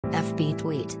FB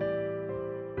tweet.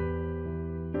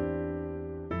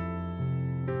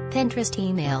 Pinterest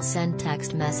email send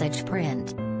text message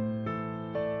print.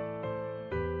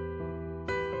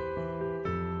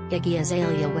 Iggy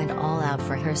Azalea went all out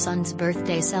for her son's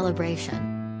birthday celebration.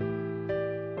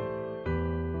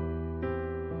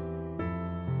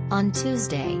 On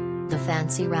Tuesday, the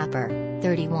fancy rapper,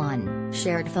 31,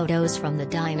 shared photos from the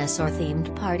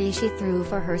dinosaur-themed party she threw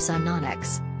for her son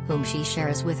Onyx, whom she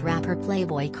shares with rapper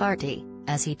Playboi Carti,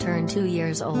 as he turned 2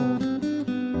 years old.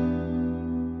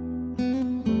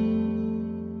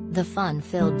 The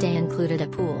fun-filled day included a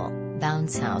pool,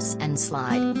 bounce house and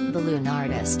slide, balloon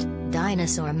artist,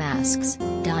 dinosaur masks,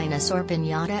 dinosaur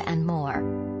piñata and more.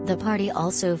 The party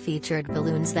also featured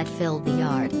balloons that filled the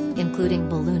yard, including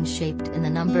balloons shaped in the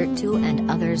number 2 and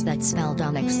others that spelled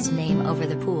Onyx's name over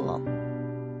the pool.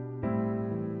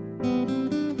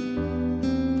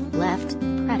 Left,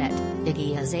 credit,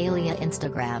 Iggy Azalea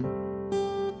Instagram.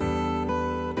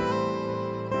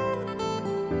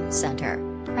 Center,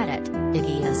 credit,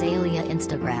 Iggy Azalea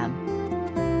Instagram.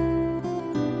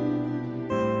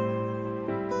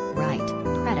 Right,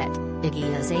 credit,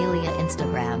 Iggy Azalea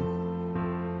Instagram.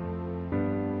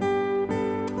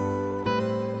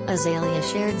 Azalea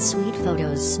shared sweet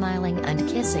photos smiling and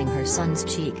kissing her son's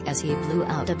cheek as he blew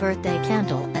out a birthday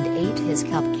candle and ate his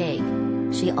cupcake.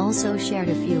 She also shared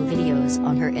a few videos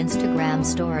on her Instagram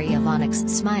story of Onyx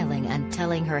smiling and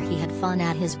telling her he had fun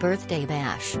at his birthday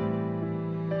bash.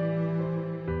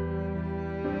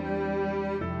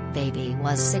 Baby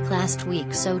was sick last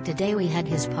week, so today we had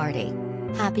his party.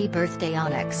 Happy birthday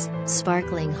Onyx,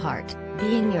 sparkling heart,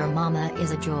 being your mama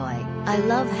is a joy. I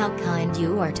love how kind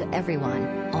you are to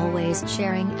everyone, always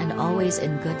sharing and always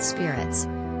in good spirits.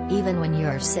 Even when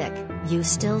you're sick, you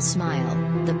still smile,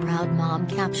 the proud mom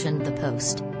captioned the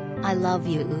post. I love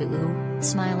you ooh,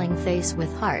 smiling face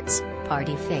with hearts,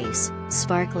 party face,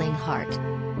 sparkling heart.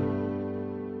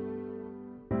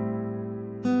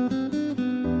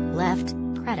 Left,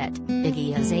 credit,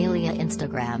 Iggy Azalea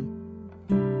Instagram.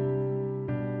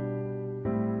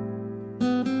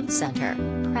 Center,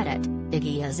 credit,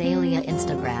 Iggy Azalea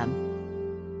Instagram.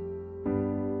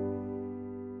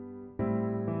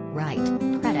 Right,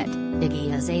 credit,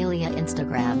 Iggy Azalea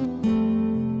Instagram.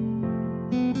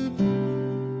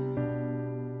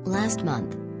 Last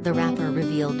month, the rapper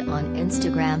revealed on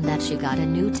Instagram that she got a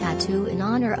new tattoo in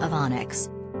honor of Onyx.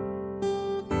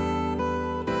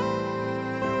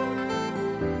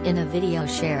 In a video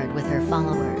shared with her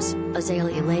followers,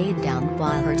 Azalea laid down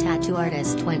while her tattoo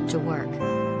artist went to work.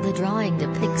 The drawing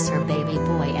depicts her baby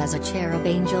boy as a cherub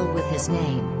angel with his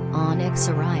name, Onyx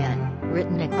Orion,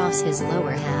 written across his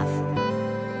lower half.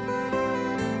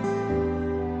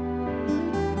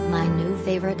 My new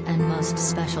favorite and most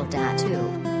special tattoo,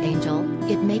 Angel,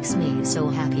 it makes me so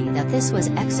happy that this was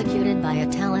executed by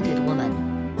a talented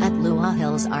woman. At Lua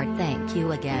Hills Art, thank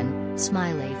you again,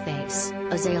 smiley face,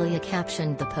 Azalea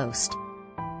captioned the post.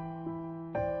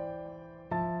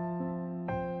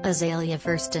 Azalea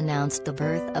first announced the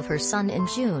birth of her son in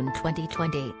June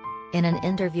 2020. In an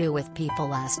interview with People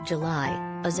last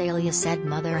July, Azalea said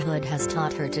motherhood has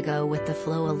taught her to go with the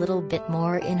flow a little bit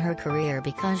more in her career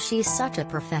because she's such a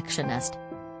perfectionist.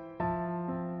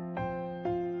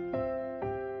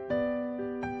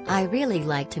 I really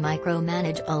like to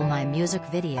micromanage all my music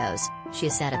videos, she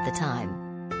said at the time.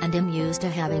 And am used to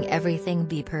having everything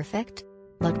be perfect?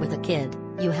 But with a kid,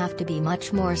 you have to be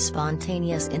much more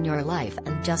spontaneous in your life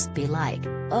and just be like,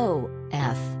 oh,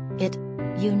 F it,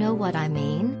 you know what I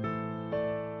mean?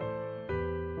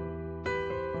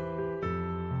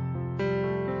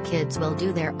 Kids will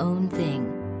do their own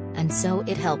thing. And so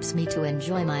it helps me to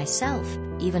enjoy myself,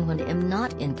 even when I'm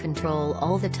not in control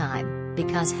all the time,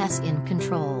 because he's in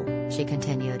control, she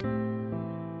continued.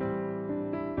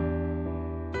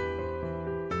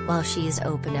 While she's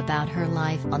open about her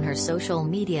life on her social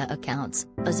media accounts,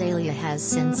 Azalea has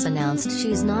since announced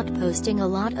she's not posting a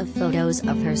lot of photos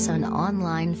of her son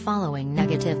online following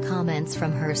negative comments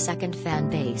from her second fan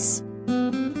base.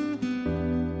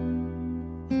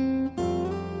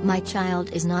 My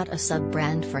child is not a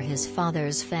sub-brand for his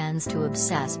father's fans to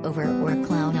obsess over or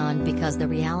clown on, because the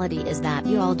reality is that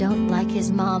you all don't like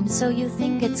his mom, so you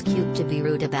think it's cute to be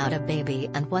rude about a baby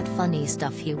and what funny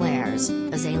stuff he wears,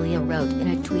 Azalea wrote in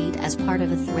a tweet as part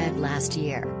of a thread last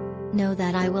year. Know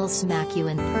that I will smack you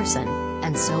in person,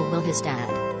 and so will his dad.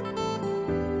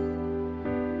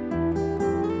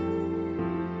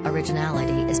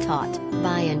 Originality is taught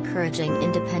by encouraging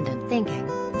independent thinking,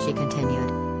 she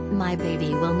continued. My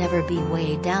baby will never be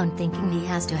weighed down thinking he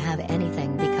has to have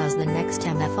anything because the next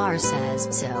MFR says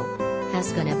so.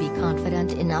 has gonna be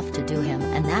confident enough to do him,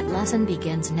 and that lesson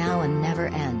begins now and never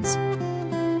ends.